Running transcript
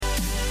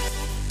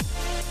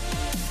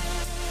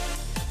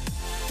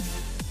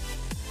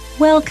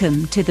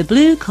Welcome to the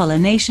Blue Collar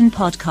Nation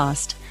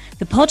podcast,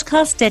 the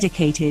podcast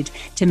dedicated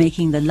to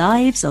making the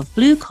lives of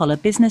blue-collar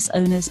business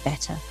owners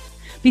better.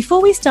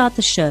 Before we start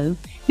the show,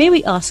 may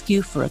we ask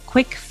you for a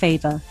quick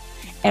favor?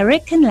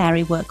 Eric and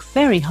Larry work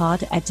very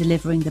hard at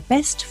delivering the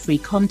best free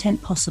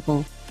content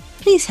possible.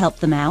 Please help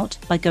them out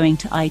by going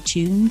to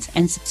iTunes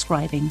and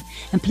subscribing,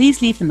 and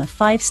please leave them a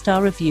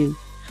 5-star review.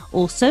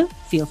 Also,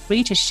 feel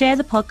free to share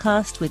the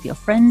podcast with your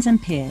friends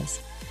and peers.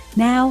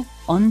 Now,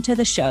 on to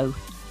the show.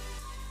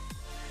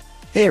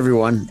 Hey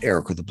everyone,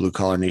 Eric with the Blue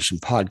Collar Nation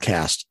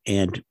podcast,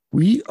 and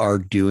we are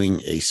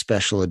doing a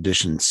special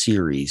edition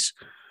series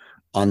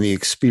on the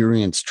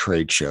Experience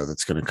Trade Show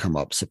that's going to come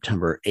up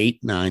September 8,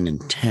 9,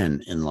 and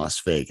 10 in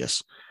Las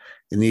Vegas.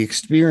 And the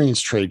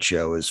Experience Trade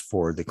Show is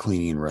for the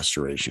cleaning and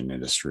restoration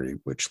industry,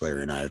 which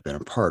Larry and I have been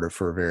a part of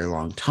for a very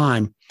long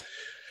time.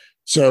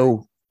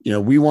 So,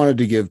 we wanted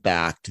to give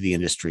back to the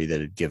industry that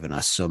had given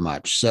us so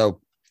much. So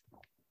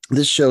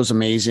this show's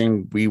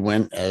amazing. We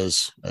went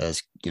as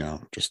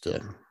just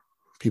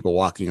people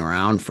walking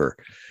around for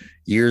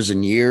years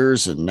and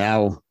years, and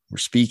now we're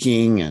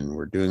speaking and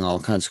we're doing all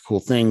kinds of cool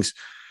things.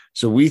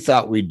 So we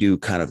thought we'd do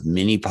kind of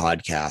mini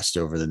podcast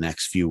over the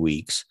next few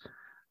weeks,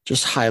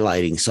 just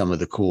highlighting some of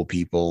the cool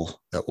people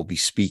that will be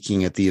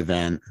speaking at the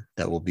event,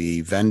 that will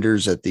be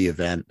vendors at the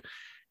event,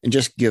 and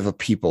just give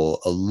people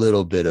a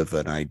little bit of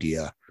an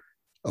idea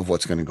of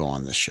what's going to go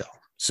on this show.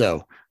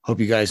 So hope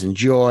you guys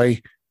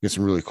enjoy. Get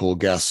some really cool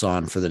guests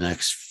on for the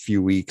next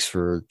few weeks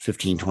for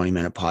 15,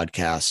 20-minute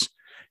podcasts.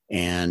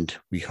 And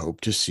we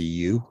hope to see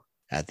you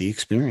at the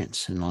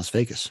Experience in Las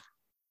Vegas.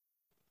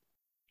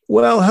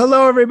 Well,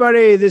 hello,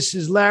 everybody. This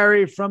is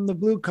Larry from the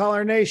Blue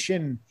Collar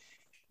Nation.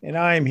 And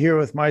I am here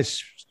with my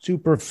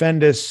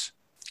stupefendous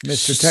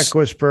Mr. Tech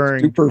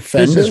Whispering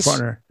business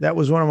partner. That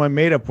was one of my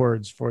made-up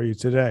words for you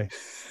today.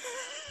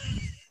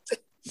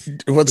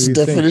 What's the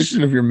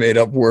definition of your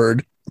made-up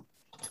word?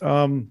 I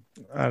don't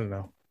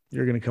know.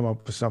 You're going to come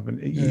up with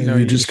something.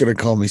 You're just going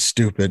to call me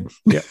stupid.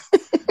 Yeah.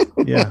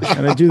 Yeah.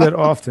 And I do that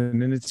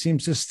often, and it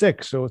seems to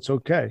stick, so it's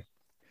okay.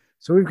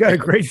 So we've got a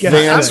great guest.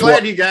 I'm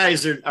glad you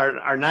guys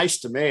are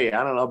nice to me.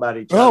 I don't know about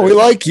each other. Oh, we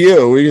like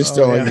you. We just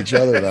don't like each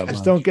other that much.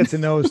 Just don't get to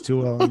know us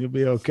too well, and you'll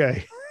be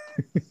okay.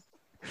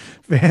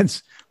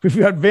 We've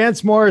got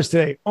Vance Morris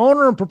today,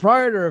 owner and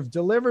proprietor of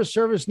Deliver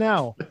Service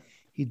Now.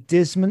 He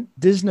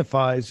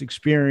Disneyfies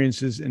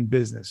experiences in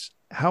business.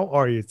 How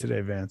are you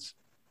today, Vance?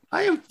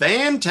 I am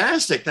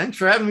fantastic. Thanks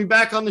for having me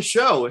back on the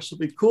show. This will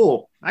be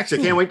cool. Actually,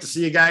 I can't wait to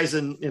see you guys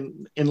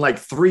in like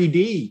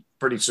 3D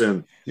pretty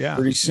soon. Yeah,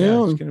 pretty soon.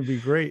 Yeah, it's going to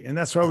be great. And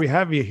that's why we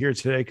have you here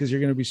today, because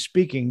you're going to be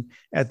speaking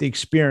at the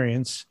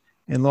Experience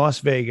in Las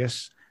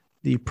Vegas,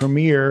 the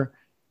premier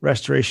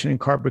restoration and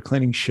carpet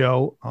cleaning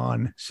show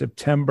on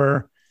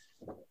September,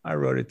 I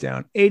wrote it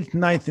down, 8th,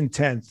 9th, and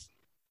 10th.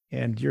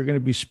 And you're going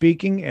to be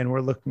speaking, and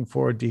we're looking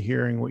forward to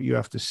hearing what you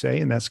have to say.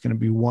 And that's going to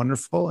be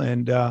wonderful.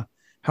 And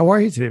how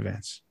are you today,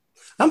 Vance?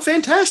 I'm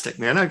fantastic,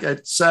 man.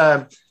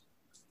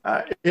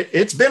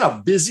 It's been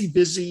a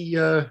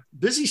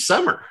busy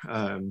summer.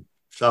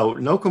 So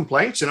no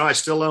complaints. I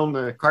still own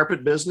the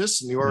carpet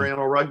business and the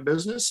Oriental rug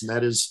business, and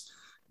that is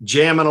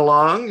jamming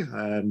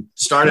along.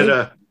 Started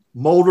a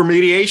mold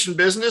remediation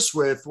business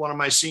with one of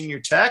my senior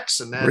techs,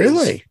 and that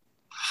is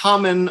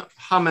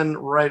humming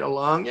right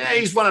along. Yeah,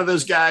 he's one of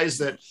those guys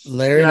that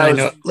Larry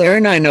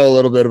and I know a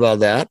little bit about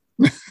that.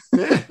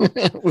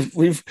 Yeah.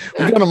 we've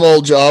done a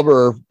mold job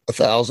or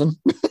 1,000.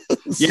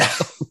 Yeah.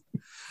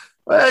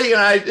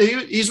 Well,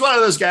 he's one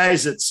of those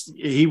guys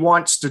he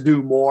wants to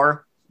do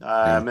more.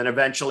 And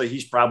eventually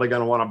he's probably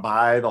going to want to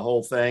buy the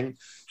whole thing.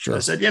 Sure. I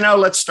said,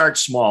 let's start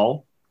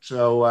small.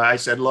 So I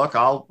said, look,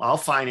 I'll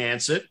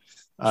finance it.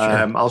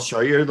 Sure. I'll show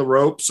you the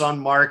ropes on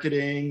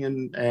marketing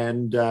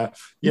and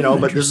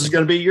but this is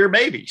going to be your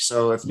baby.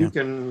 So if you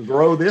can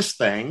grow this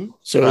thing.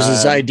 So is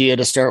his idea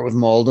to start with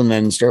mold and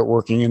then start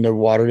working into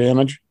water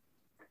damage?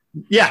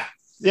 Yeah,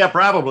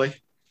 probably.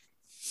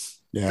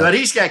 Yeah. But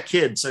he's got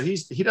kids, so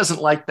he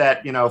doesn't like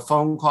that,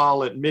 phone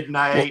call at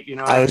midnight.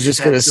 I was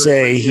just going to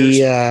say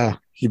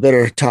he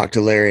better talk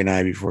to Larry and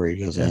I before he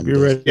goes in. Be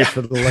ready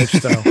for the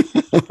lifestyle,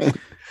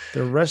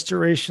 the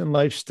restoration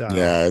lifestyle.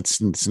 Yeah,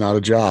 it's not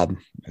a job;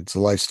 it's a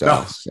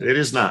lifestyle. No, it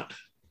is not.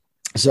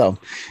 So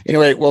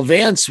anyway, well,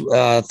 Vance,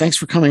 thanks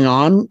for coming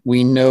on.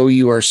 We know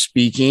you are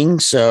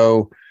speaking,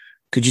 so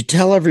could you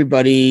tell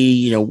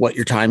everybody, what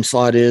your time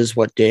slot is,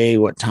 what day,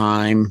 what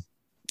time?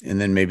 And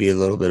then maybe a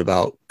little bit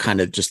about kind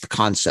of just the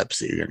concepts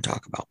that you're going to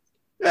talk about.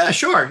 Yeah,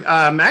 sure.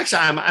 Actually,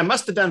 I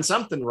must have done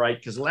something right,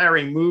 because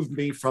Larry moved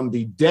me from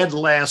the dead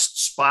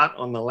last spot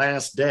on the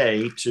last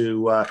day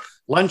to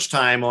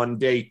lunchtime on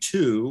day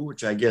 2,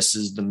 which I guess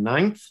is the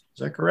 9th. Is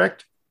that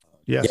correct?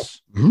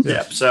 Yes. Yep. Mm-hmm.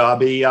 Yep. So I'll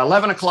be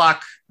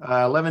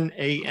 11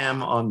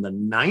 a.m. on the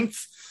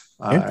 9th.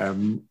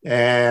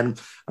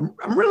 And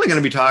I'm really going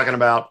to be talking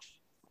about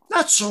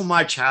not so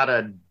much how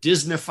to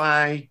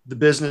Disneyfy the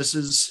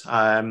businesses,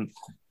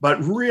 but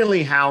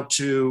really how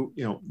to,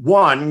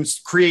 one,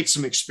 create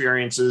some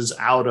experiences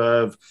out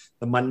of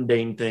the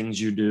mundane things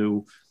you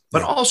do,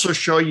 but also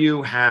show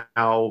you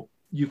how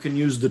you can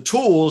use the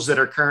tools that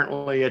are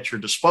currently at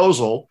your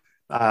disposal,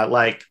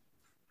 like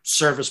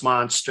Service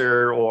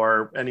Monster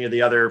or any of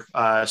the other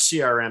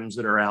CRMs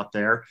that are out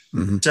there,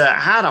 to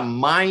how to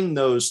mine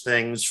those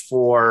things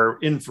for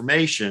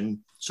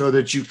information so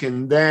that you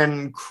can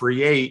then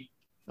create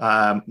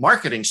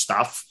marketing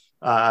stuff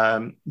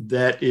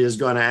that is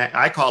going to,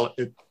 I call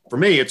it, for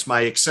me, it's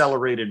my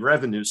accelerated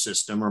revenue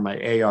system, or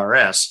my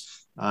ARS.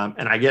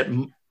 And I get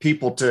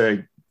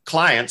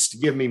clients to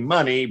give me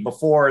money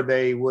before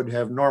they would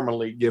have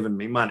normally given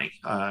me money.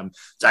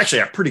 It's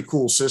actually a pretty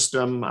cool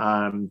system.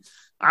 I'm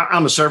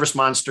a Service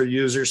Monster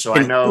user, so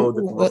I know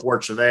that the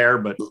reports are there.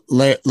 But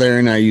Larry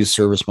and I use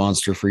Service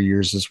Monster for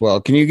years as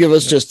well. Can you give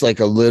us just like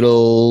a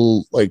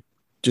little, like,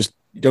 just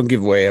don't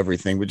give away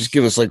everything, but just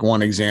give us like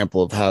one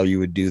example of how you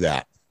would do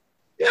that?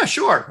 Yeah,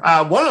 sure.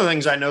 One of the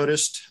things I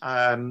noticed,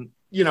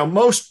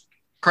 most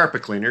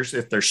carpet cleaners,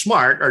 if they're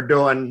smart, are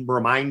doing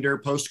reminder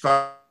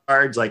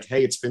postcards like,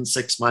 hey, it's been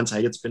 6 months.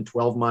 Hey, it's been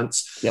 12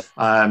 months. Yep.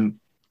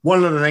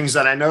 One of the things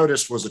that I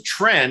noticed was a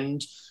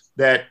trend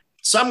that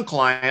some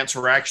clients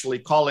were actually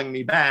calling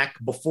me back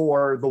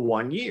before the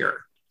 1 year.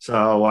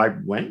 So I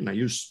went and I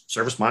used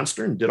Service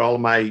Monster and did all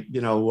of my,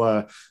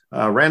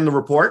 ran the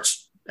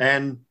reports,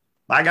 and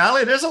by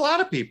golly, there's a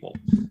lot of people.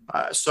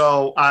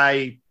 So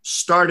I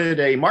started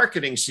a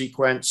marketing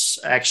sequence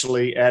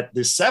actually at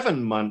the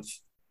 7-month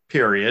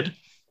period.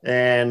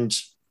 And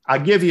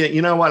I'll give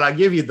you, I'll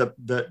give you the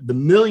 $1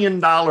 million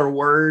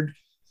word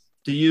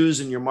to use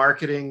in your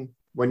marketing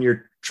when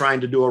you're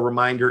trying to do a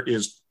reminder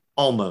is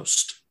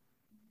almost.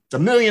 It's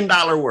 $1 million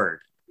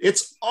word.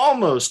 It's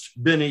almost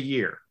been a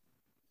year.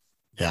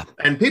 Yeah.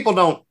 And people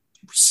don't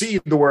see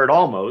the word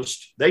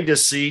almost. They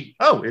just see,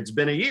 oh, it's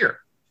been a year.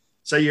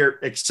 So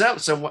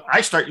so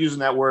I start using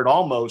that word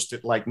almost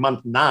at like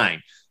month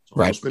 9. It's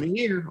almost been a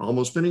year,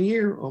 almost been a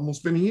year,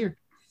 almost been a year.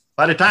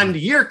 By the time the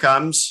year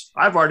comes,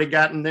 I've already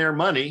gotten their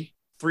money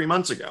 3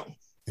 months ago.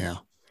 Yeah.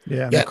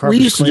 Yeah. We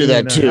used to do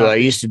that too. I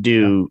used to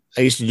do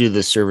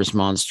the Service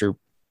Monster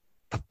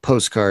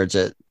postcards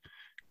at,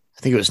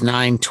 I think it was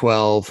 9,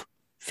 12,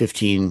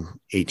 15,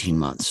 18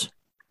 months.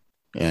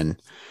 And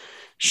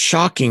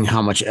shocking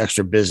how much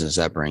extra business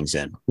that brings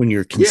in when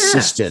you're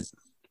consistent. Yeah.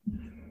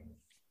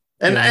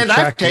 And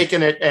I've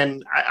taken it,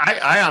 and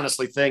I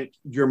honestly think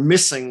you're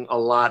missing a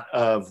lot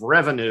of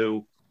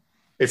revenue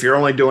if you're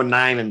only doing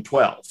 9 and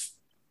 12,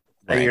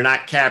 right, and you're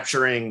not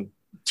capturing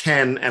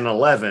 10 and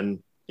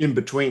 11 in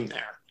between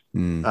there.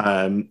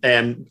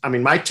 And I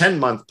mean, my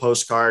 10-month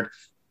postcard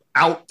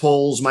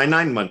outpulls my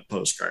 9-month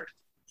postcard.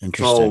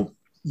 Interesting.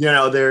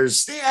 So,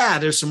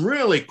 there's some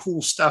really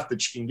cool stuff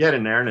that you can get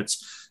in there. And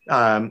it's,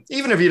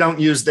 even if you don't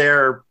use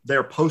their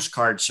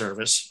postcard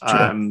service,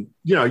 sure,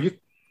 you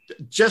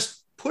just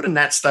putting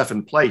that stuff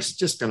in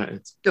place, it's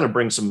gonna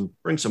bring some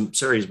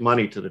serious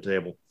money to the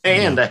table,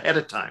 and ahead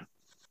of time.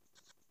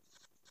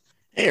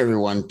 Hey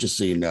everyone, just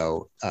so you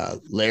know,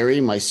 Larry,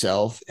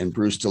 myself, and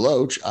Bruce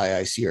Deloach,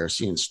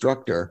 IICRC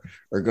instructor,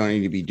 are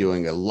going to be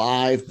doing a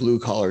live Blue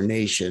Collar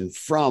Nation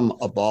from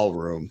a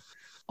ballroom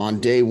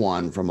on day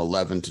 1 from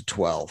 11 to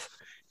 12.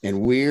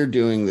 And we're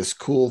doing this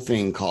cool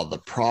thing called the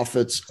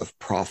Profits of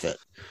Profit,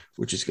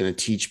 which is going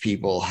to teach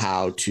people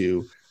how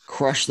to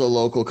crush the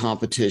local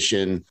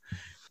competition,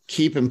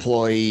 keep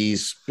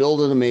employees,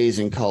 build an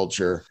amazing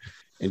culture,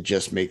 and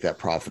just make that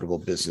profitable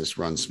business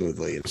run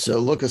smoothly. And so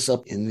look us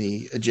up in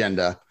the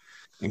agenda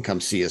and come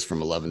see us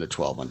from 11 to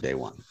 12 on day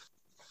 1.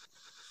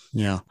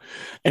 Yeah.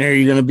 And are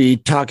you going to be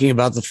talking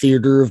about the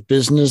theater of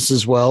business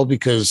as well?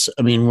 Because,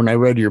 I mean, when I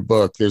read your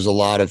book, there's a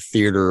lot of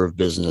theater of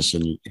business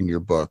in your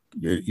book,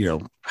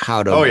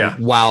 how to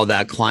wow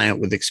that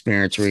client with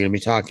experience. Are we going to be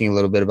talking a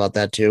little bit about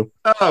that too?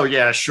 Oh,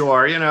 yeah,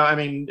 sure.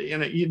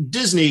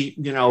 Disney,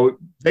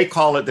 they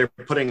call it, they're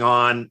putting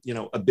on,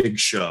 a big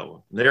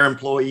show. Their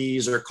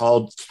employees are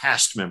called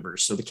cast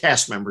members. So the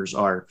cast members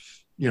are,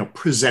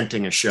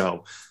 presenting a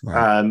show.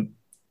 Right.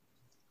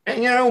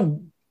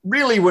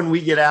 Really, when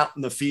we get out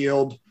in the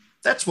field,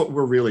 that's what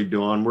we're really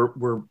doing.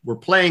 We're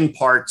playing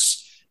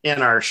parts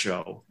in our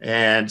show.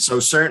 And so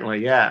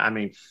certainly,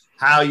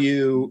 how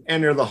you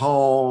enter the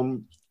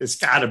home, it's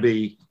got to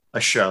be a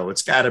show.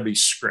 It's got to be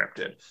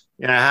scripted.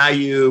 How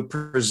you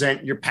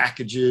present your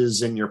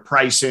packages and your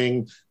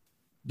pricing,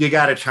 you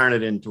got to turn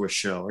it into a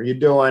show. Are you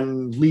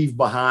doing leave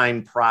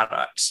behind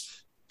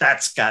products?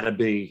 That's got to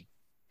be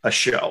a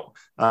show.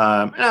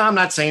 And I'm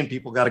not saying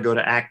people got to go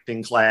to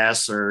acting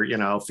class or,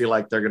 feel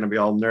like they're going to be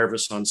all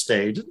nervous on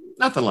stage.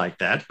 Nothing like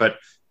that. But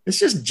it's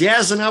just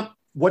jazzing up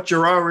what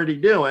you're already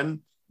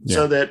doing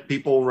so that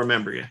people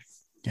remember you.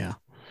 Yeah.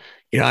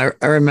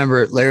 I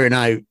remember Larry and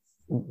I,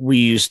 we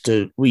used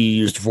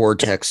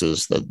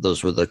Vortexes.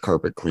 Those were the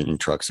carpet cleaning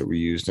trucks that we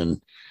used. And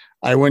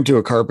I went to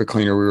a carpet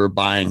cleaner. We were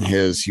buying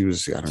his. He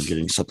was,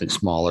 getting something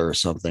smaller or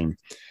something.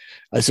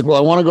 I said, well,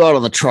 I want to go out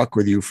on the truck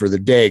with you for the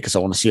day because I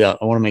want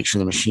to make sure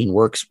the machine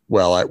works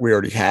well. We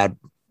already had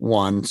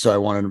one, so I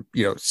wanted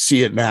to,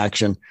 see it in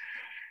action.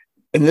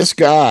 And this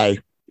guy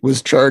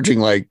was charging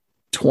like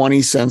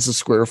 20 cents a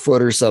square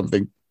foot or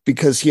something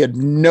because he had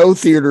no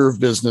theater of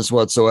business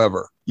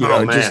whatsoever. You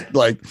know, man. just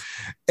like,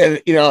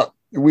 and you know,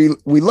 we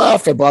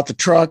left. I bought the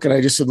truck, and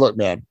I just said, "Look,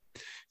 man,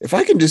 if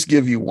I can just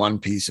give you one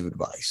piece of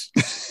advice,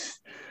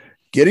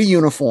 get a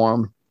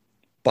uniform,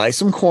 buy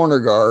some corner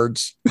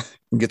guards,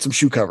 and get some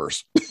shoe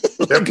covers."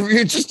 Like, if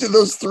you just did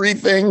those three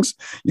things,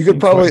 you could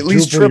probably at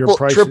least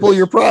triple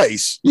your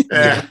price.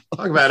 Yeah,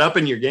 talk about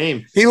upping your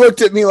game. He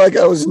looked at me like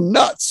I was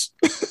nuts.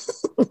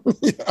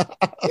 Yeah.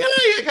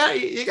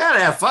 You got to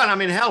have fun. I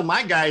mean, hell,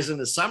 my guys in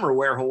the summer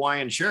wear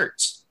Hawaiian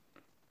shirts.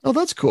 Oh,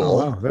 that's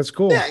cool. Oh, wow, that's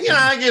cool. Yeah, you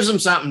know, it gives them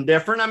something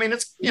different. I mean,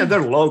 it's, you know,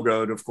 they're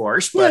logoed, of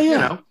course, but you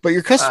know. But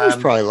your customers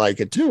probably like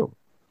it too.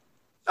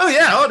 Oh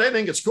yeah, oh, they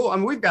think it's cool. I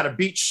mean, we've got a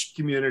beach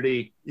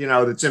community, you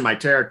know, that's in my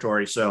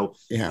territory. So,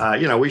 you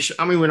know, we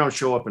don't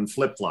show up in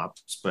flip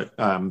flops, but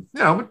you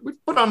know, we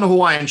put on the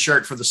Hawaiian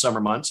shirt for the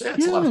summer months. Yeah,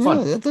 it's a lot of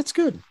fun. That's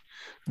good.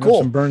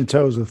 Cool. Some burned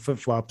toes with flip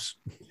flops.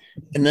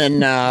 And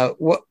then,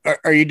 what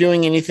are you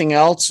doing? Anything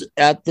else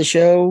at the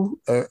show?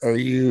 Do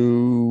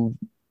you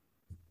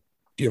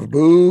have a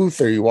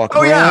booth? Or are you walking?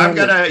 Oh yeah, around?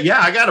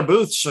 I got a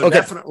booth. So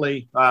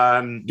definitely.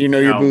 Do you know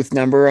your booth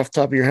number off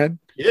the top of your head?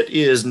 It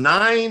is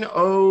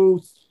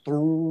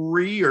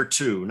 903 or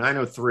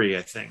 903,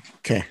 I think.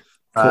 Okay.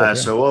 Cool.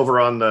 So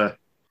over on the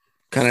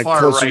kind of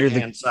closer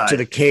to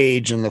the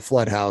cage and the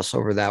flood house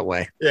over that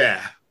way.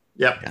 Yeah.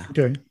 Yep. Yeah.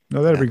 Okay.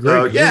 No, that'd be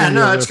great.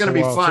 So, it's going to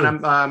be fun.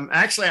 I'm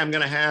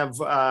going to have,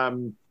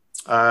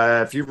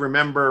 if you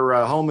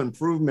remember Home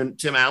Improvement,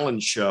 Tim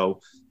Allen's show,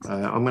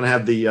 I'm going to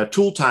have the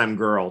Tool Time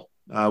Girl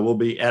will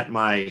be at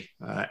my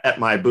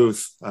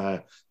booth,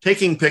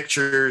 taking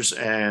pictures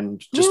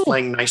and just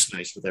playing nice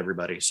with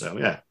everybody. So,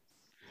 yeah.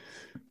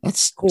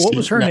 That's cool. What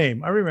was her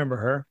name? I remember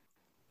her.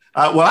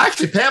 Well,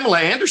 actually, Pamela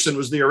Anderson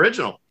was the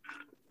original.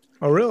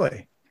 Oh,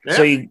 really?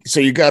 Yeah. So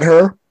you got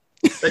her?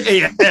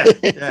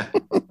 Yeah.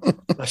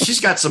 She's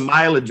got some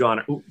mileage on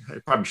her. Ooh, I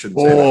probably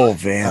shouldn't say that. Oh,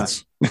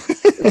 Vance.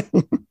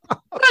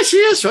 She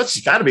is. So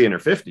she's got to be in her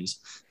 50s.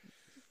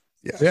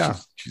 Yeah.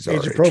 She's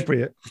age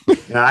appropriate.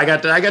 Yeah, I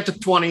got the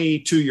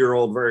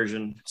 22-year-old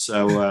version.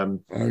 So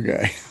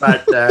okay.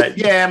 But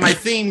my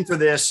theme for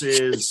this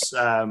is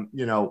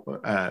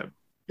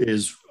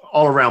is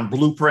all around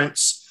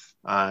blueprints.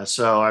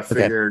 So I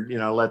figured,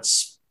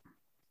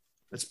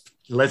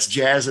 let's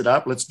jazz it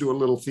up. Let's do a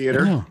little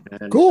theater. Yeah.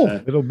 And, cool.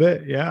 A little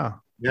bit. Yeah.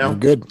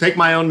 Good. Take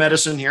my own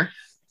medicine here.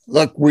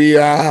 Look, we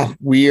are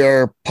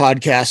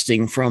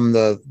podcasting from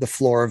the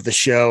floor of the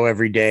show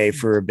every day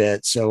for a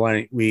bit. So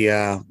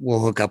we'll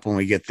hook up when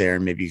we get there,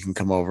 and maybe you can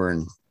come over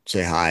and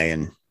say hi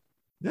and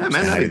that'd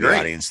be great. The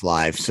audience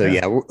live. So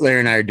Larry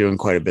and I are doing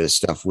quite a bit of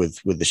stuff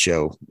with the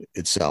show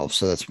itself.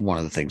 So that's one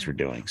of the things we're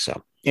doing.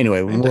 So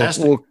anyway,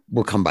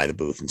 we'll come by the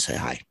booth and say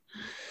hi.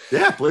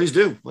 Yeah, please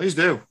do.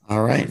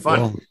 All right.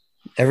 Well,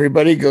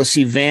 everybody go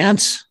see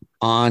Vance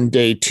on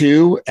day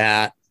 2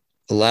 at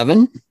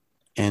 11.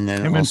 And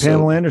then him and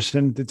Pamela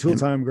Anderson, the Tool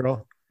Time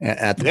Girl,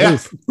 at the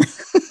booth.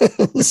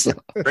 So.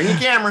 Bring your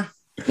camera.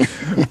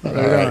 All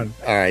right.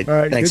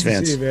 Thanks, good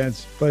Vance. To see you,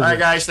 Vance. Pleasure. All right,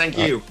 guys. Thank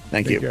you.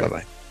 Thank you.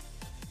 Bye-bye.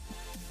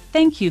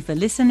 Thank you for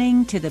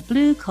listening to the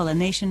Blue Collar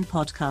Nation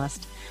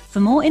podcast.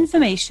 For more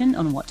information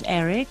on what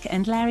Eric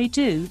and Larry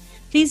do,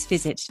 please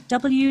visit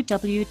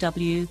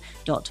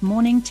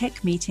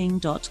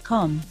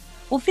www.morningtechmeeting.com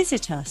or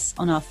visit us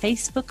on our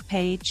Facebook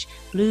page,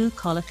 Blue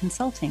Collar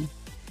Consulting.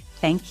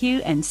 Thank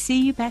you, and see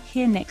you back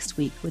here next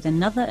week with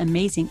another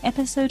amazing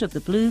episode of the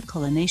Blue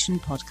Collar Nation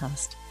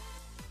podcast.